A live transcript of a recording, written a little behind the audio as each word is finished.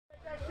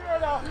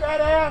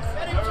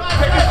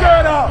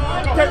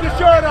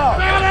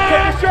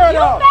shirt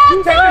off.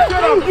 You take the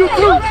shirt off. You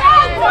too.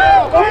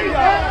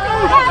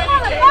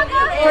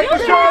 Take the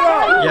shirt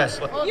off. Yes.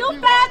 You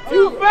fat too.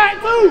 You fat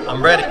too.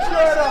 I'm ready. Take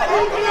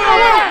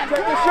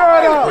the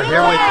shirt off. We're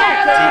here with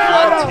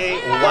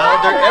Deontay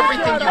Wilder.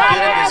 Everything you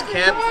did in this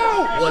camp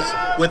was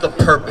with a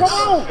purpose.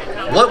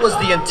 What was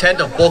the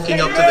intent of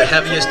bulking up to the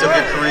heaviest of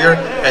your career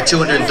at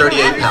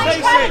 238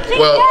 pounds?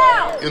 Well,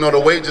 you know, the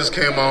weight just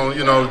came on,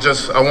 you know,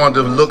 just I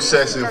wanted to look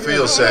sexy and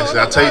feel sexy.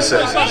 I taste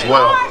sexy as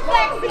well.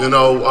 You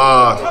know,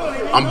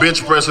 I'm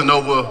bench pressing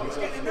over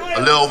a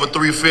little over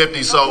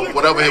 350, so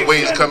whatever his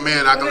weights come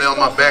in, I can lay on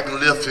my back and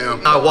lift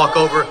him. I walk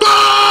over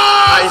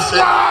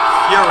Tyson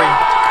Fury,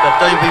 the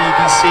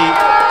WBC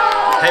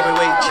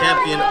heavyweight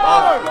champion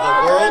of the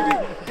world.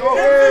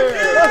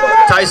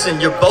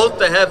 Tyson, you're both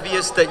the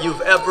heaviest that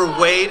you've ever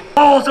weighed.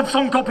 Balls have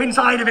sunk up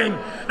inside of him.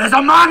 There's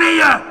a man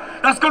here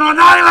that's going to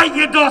annihilate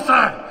you,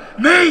 Dusser.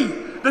 Me,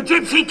 the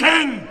Gypsy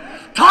King.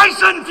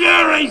 Tyson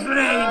Fury's the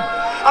name.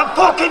 And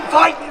fucking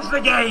fighting's the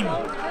game.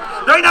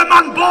 There ain't a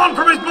man born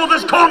from his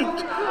mother's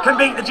cunt can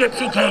beat the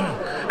Gypsy King.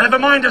 Never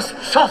mind a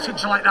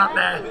sausage like that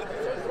there.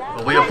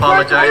 Well, we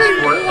apologize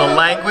for the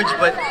language,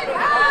 but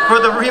for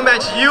the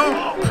rematch, you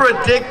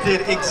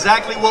predicted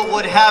exactly what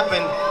would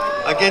happen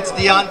against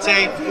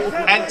Deontay.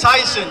 And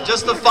Tyson,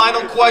 just the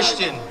final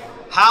question.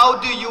 How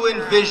do you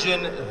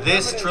envision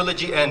this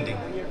trilogy ending?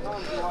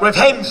 With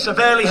him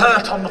severely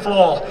hurt on the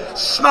floor,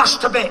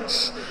 smashed to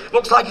bits.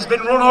 Looks like he's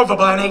been run over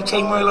by an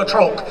 18-wheeler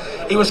truck.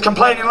 He was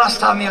complaining last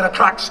time he had a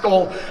cracked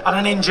skull and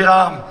an injured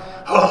arm.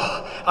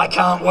 Oh, I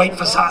can't wait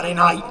for Saturday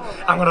night.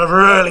 I'm going to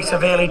really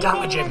severely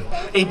damage him.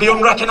 He'd be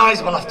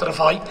unrecognisable after the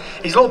fight.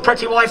 His little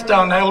pretty wife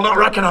down there will not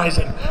recognise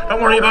him.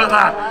 Don't worry about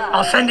that.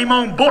 I'll send him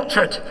home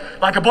butchered,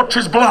 like a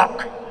butcher's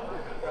block.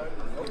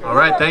 All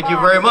right, thank you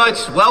very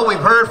much. Well, we've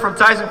heard from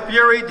Tyson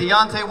Fury,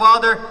 Deontay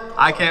Wilder.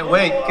 I can't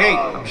wait. Kate,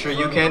 I'm sure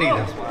you can't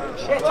either.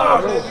 Take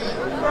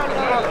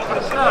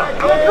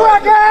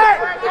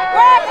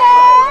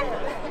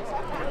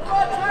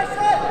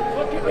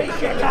your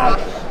shirt off.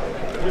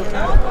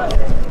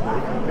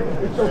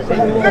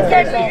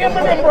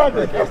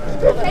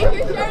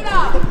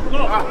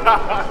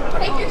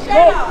 Take your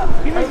shirt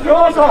off. Give me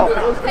yours off.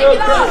 Take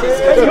it off.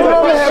 Take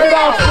it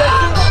off.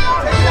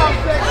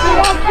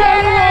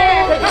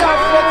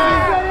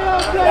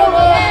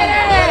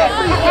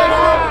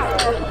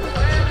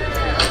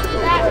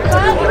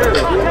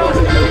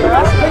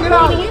 Take it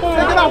off.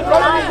 Take it off,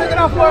 brother. Take it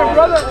off for him,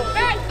 brother.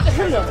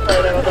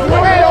 Don't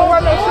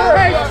wear no shirt.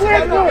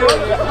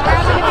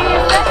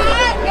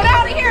 Get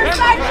out of here,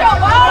 sideshow,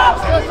 Bob.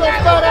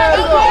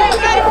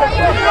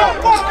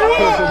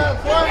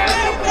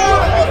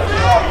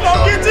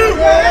 Get you.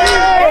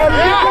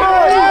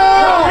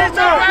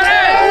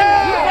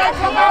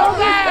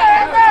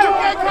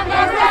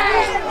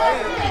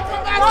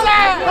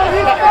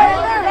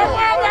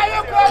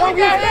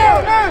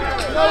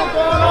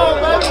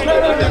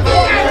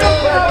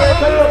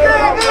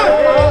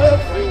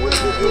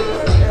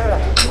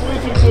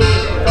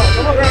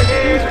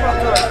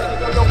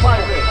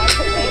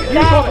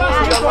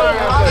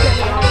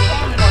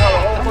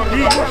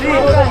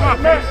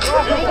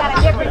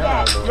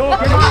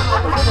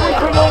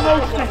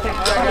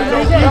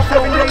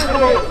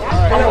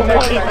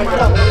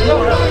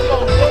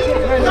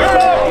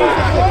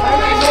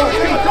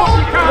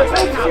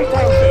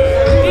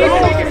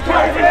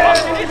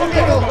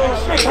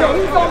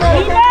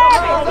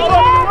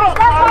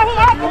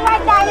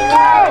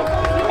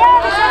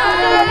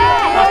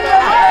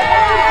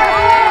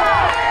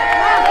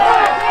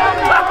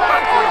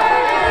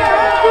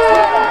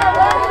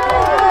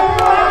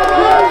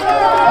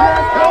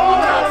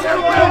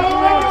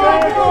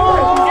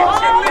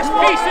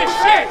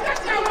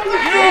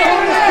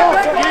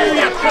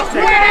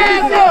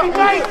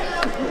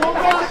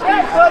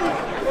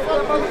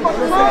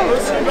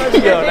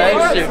 Yo,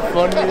 that shit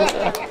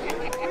funny.